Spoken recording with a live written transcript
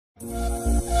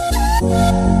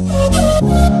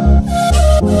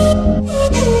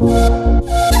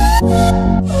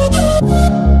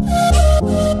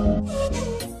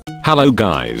Hello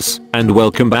guys, and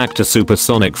welcome back to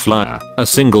Supersonic Flyer, a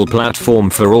single platform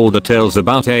for all the tales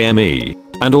about AME.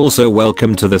 And also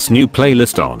welcome to this new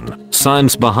playlist on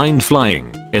science behind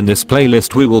flying. In this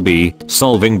playlist we will be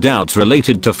solving doubts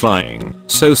related to flying.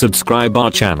 So subscribe our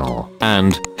channel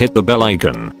and hit the bell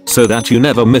icon so that you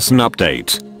never miss an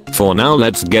update. For now,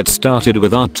 let's get started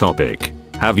with our topic.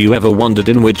 Have you ever wondered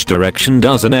in which direction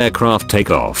does an aircraft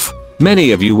take off?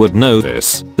 Many of you would know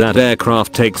this, that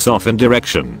aircraft takes off in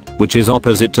direction which is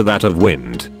opposite to that of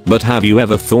wind. But have you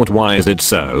ever thought, why is it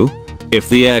so? If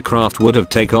the aircraft would have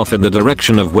taken off in the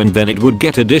direction of wind, then it would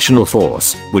get additional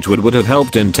force, which would have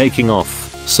helped in taking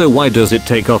off. So why does it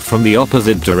take off from the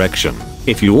opposite direction?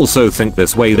 If you also think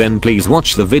this way, then please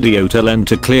watch the video till end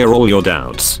to clear all your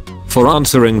doubts. For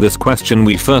answering this question,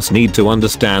 we first need to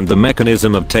understand the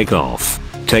mechanism of takeoff.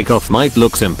 Takeoff might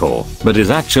look simple, but is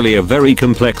actually a very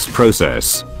complex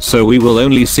process, so we will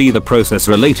only see the process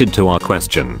related to our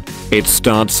question. It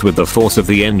starts with the force of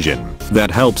the engine that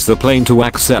helps the plane to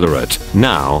accelerate.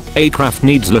 Now, aircraft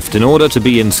needs lift in order to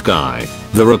be in sky.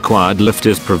 The required lift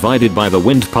is provided by the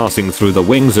wind passing through the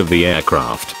wings of the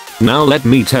aircraft. Now let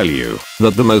me tell you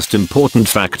that the most important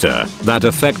factor that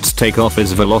affects takeoff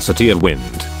is velocity of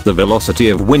wind. The velocity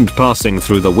of wind passing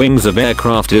through the wings of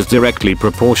aircraft is directly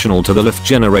proportional to the lift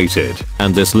generated,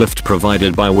 and this lift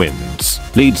provided by winds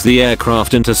leads the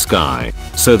aircraft into sky.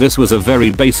 So this was a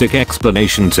very basic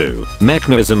explanation to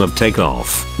mechanism of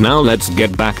takeoff. Now let's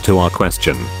get back to our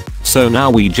question. So now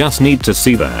we just need to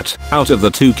see that out of the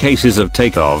two cases of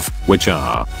takeoff, which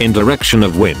are in direction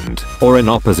of wind or in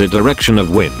opposite direction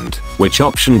of wind, which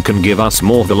option can give us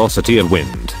more velocity of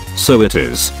wind. So it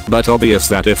is but obvious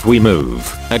that if we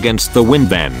move against the wind,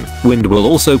 then wind will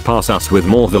also pass us with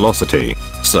more velocity.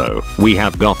 So we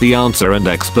have got the answer and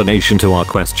explanation to our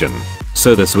question.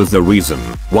 So this was the reason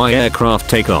why aircraft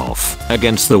take off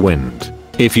against the wind.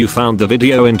 If you found the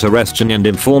video interesting and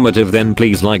informative, then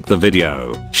please like the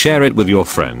video, share it with your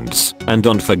friends, and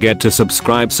don't forget to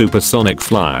subscribe Supersonic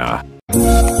Flyer.